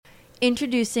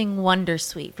Introducing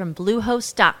Wondersuite from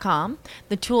Bluehost.com,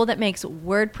 the tool that makes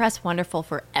WordPress wonderful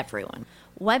for everyone.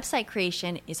 Website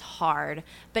creation is hard,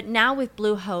 but now with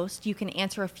Bluehost, you can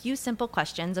answer a few simple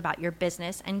questions about your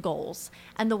business and goals,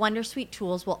 and the Wondersuite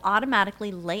tools will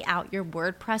automatically lay out your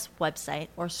WordPress website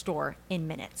or store in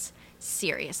minutes.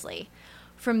 Seriously.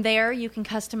 From there, you can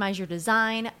customize your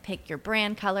design, pick your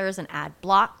brand colors, and add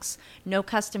blocks. No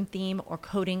custom theme or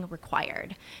coding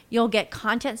required. You'll get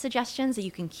content suggestions that you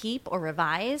can keep or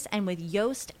revise, and with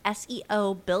Yoast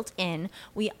SEO built in,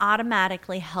 we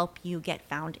automatically help you get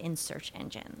found in search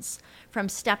engines. From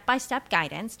step-by-step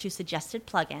guidance to suggested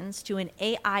plugins to an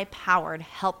AI-powered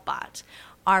help bot,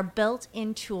 our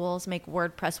built-in tools make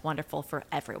WordPress wonderful for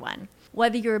everyone.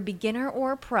 Whether you're a beginner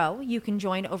or a pro, you can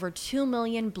join over 2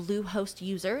 million Bluehost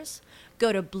users.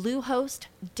 Go to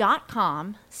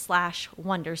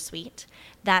bluehost.com/wondersuite.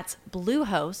 That's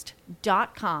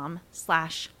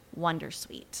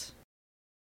bluehost.com/wondersuite.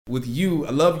 With you, I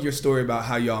love your story about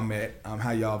how y'all met,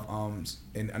 how y'all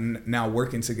and now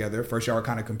working together. First y'all were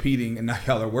kind of competing, and now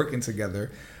y'all are working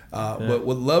together. But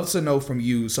would love to know from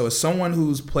you. So as someone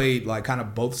who's played like kind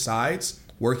of both sides,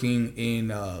 working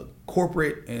in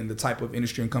corporate and the type of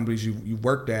industry and companies you've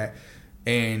worked at,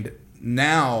 and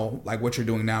now like what you're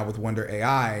doing now with Wonder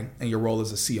AI and your role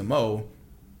as a CMO,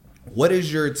 what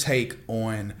is your take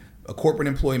on a corporate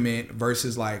employment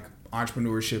versus like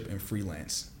entrepreneurship and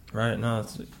freelance? Right. No,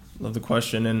 love the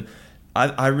question. And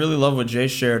I really love what Jay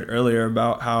shared earlier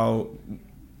about how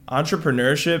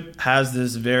entrepreneurship has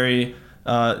this very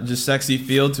just sexy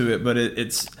feel to it, but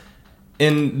it's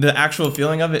in the actual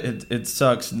feeling of it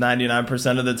sucks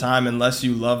 99% of the time unless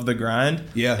you love the grind.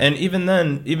 Yeah. And even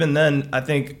then, I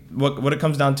think what it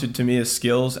comes down to me is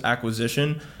skills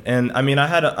acquisition. And I mean, I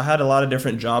had a lot of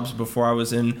different jobs before I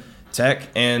was in tech,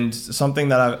 and something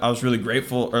that I was really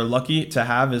grateful or lucky to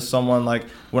have is someone like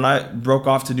when I broke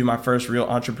off to do my first real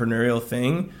entrepreneurial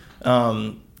thing,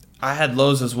 I had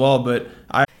lows as well, but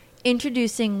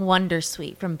Introducing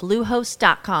Wondersuite from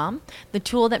Bluehost.com, the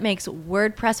tool that makes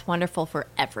WordPress wonderful for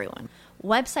everyone.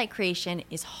 Website creation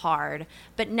is hard,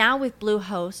 but now with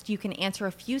Bluehost, you can answer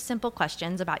a few simple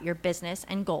questions about your business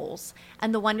and goals,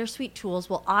 and the Wondersuite tools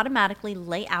will automatically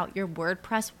lay out your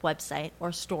WordPress website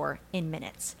or store in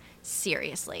minutes.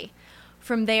 Seriously.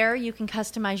 From there, you can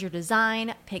customize your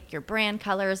design, pick your brand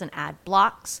colors, and add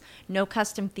blocks. No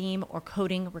custom theme or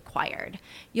coding required.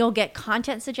 You'll get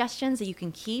content suggestions that you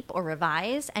can keep or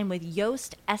revise, and with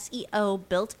Yoast SEO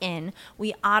built in,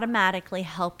 we automatically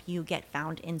help you get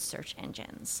found in search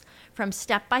engines. From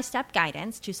step-by-step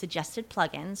guidance to suggested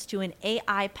plugins to an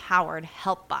AI-powered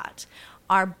help bot,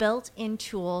 our built-in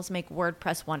tools make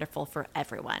WordPress wonderful for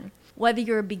everyone. Whether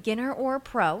you're a beginner or a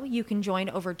pro, you can join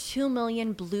over 2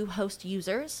 million Bluehost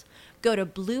users. Go to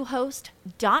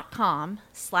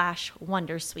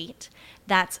bluehost.com/wondersuite.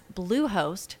 That's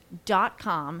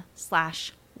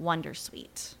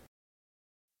bluehost.com/wondersuite.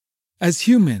 As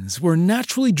humans, we're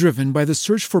naturally driven by the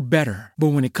search for better. But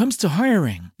when it comes to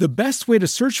hiring, the best way to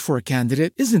search for a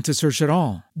candidate isn't to search at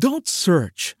all. Don't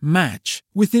search, match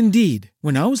with Indeed.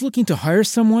 When I was looking to hire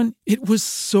someone, it was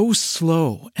so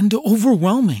slow and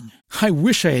overwhelming. I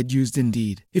wish I had used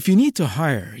Indeed. If you need to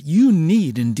hire, you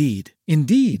need Indeed.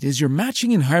 Indeed is your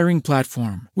matching and hiring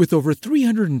platform with over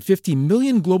 350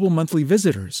 million global monthly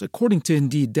visitors, according to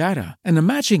Indeed data, and a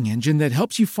matching engine that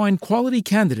helps you find quality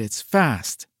candidates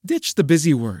fast. Ditch the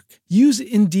busy work. Use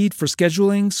Indeed for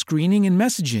scheduling, screening, and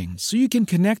messaging so you can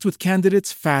connect with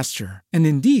candidates faster. And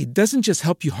Indeed doesn't just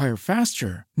help you hire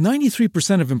faster.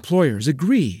 93% of employers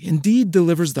agree Indeed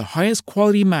delivers the highest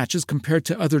quality matches compared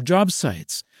to other job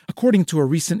sites, according to a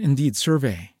recent Indeed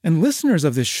survey. And listeners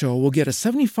of this show will get a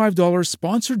 $75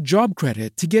 sponsored job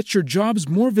credit to get your jobs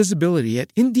more visibility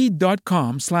at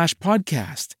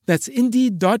Indeed.com/podcast. That's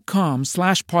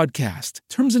Indeed.com/podcast.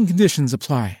 Terms and conditions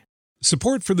apply.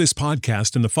 Support for this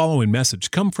podcast and the following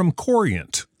message come from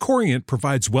Corient. Corient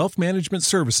provides wealth management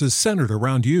services centered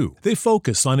around you. They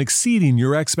focus on exceeding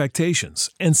your expectations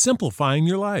and simplifying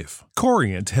your life.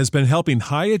 Corient has been helping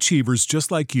high achievers just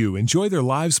like you enjoy their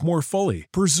lives more fully,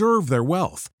 preserve their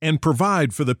wealth, and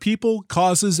provide for the people,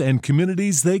 causes, and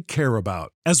communities they care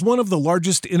about. As one of the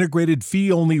largest integrated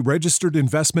fee-only registered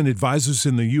investment advisors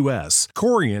in the U.S.,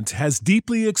 Corient has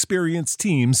deeply experienced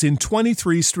teams in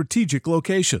 23 strategic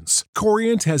locations.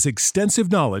 Corient has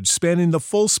extensive knowledge spanning the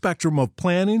full spectrum of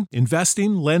planning,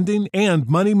 investing, lending, and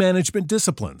money management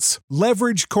disciplines.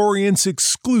 Leverage Corient's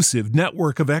exclusive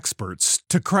network of experts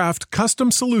to craft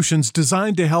custom solutions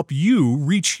designed to help you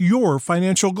reach your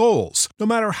financial goals, no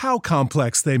matter how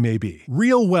complex they may be.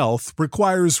 Real wealth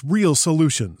requires real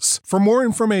solutions. For more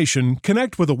information,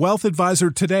 connect with a wealth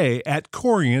advisor today at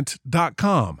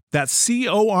Corient.com. That's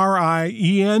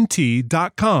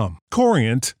Corient.com.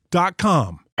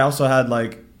 Corient.com. I also had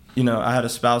I had a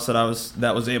spouse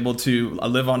that was able to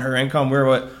live on her income.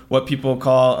 We're what people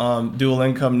call dual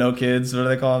income, no kids. What do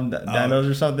they call them?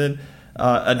 Dinos or something?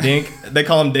 A dink. They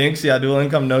call them dinks. Yeah, dual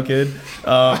income, no kid.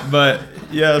 But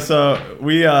yeah, so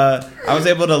I was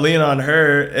able to lean on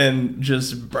her and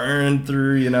just burn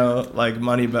through,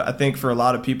 money. But I think for a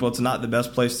lot of people, it's not the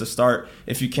best place to start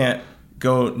if you can't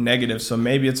go negative. So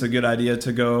maybe it's a good idea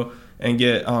to go and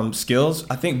get skills.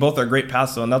 I think both are great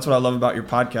paths, though, and that's what I love about your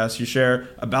podcast. You share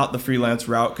about the freelance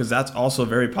route, because that's also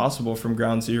very possible from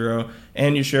ground zero,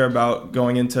 and you share about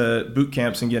going into boot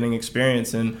camps and getting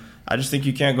experience. And I just think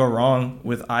you can't go wrong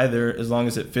with either as long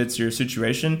as it fits your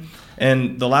situation.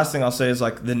 And the last thing I'll say is the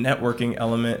networking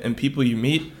element and people you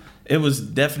meet. It was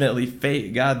definitely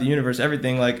fate, God, the universe,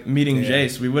 everything. Meeting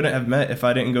Jace, we wouldn't have met if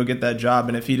I didn't go get that job,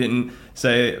 and if he didn't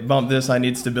say, bump this, I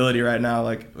need stability right now.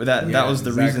 That was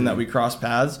the reason that we crossed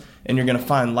paths. And you're going to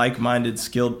find like-minded,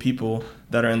 skilled people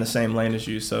that are in the same lane as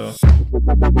you. So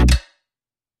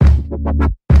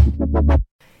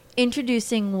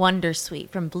Introducing Wondersuite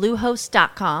from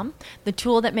Bluehost.com, the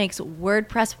tool that makes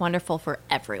WordPress wonderful for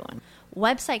everyone.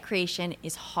 Website creation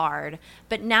is hard,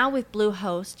 but now with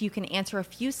Bluehost, you can answer a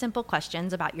few simple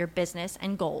questions about your business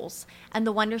and goals, and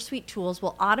the Wondersuite tools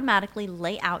will automatically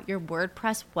lay out your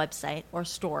WordPress website or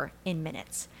store in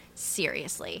minutes.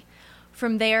 Seriously.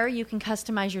 From there, you can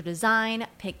customize your design,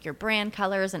 pick your brand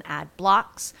colors, and add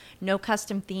blocks. No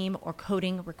custom theme or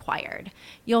coding required.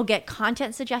 You'll get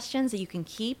content suggestions that you can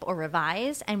keep or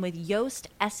revise, and with Yoast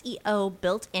SEO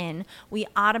built in, we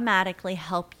automatically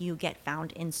help you get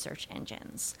found in search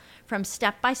engines. From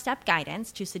step-by-step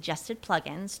guidance to suggested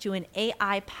plugins to an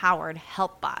AI-powered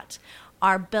help bot,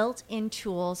 our built-in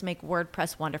tools make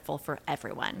WordPress wonderful for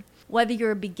everyone. Whether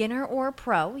you're a beginner or a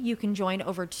pro, you can join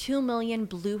over 2 million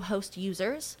Bluehost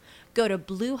users. Go to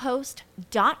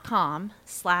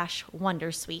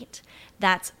bluehost.com/wondersuite.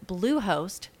 That's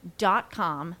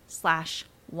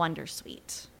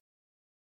bluehost.com/wondersuite.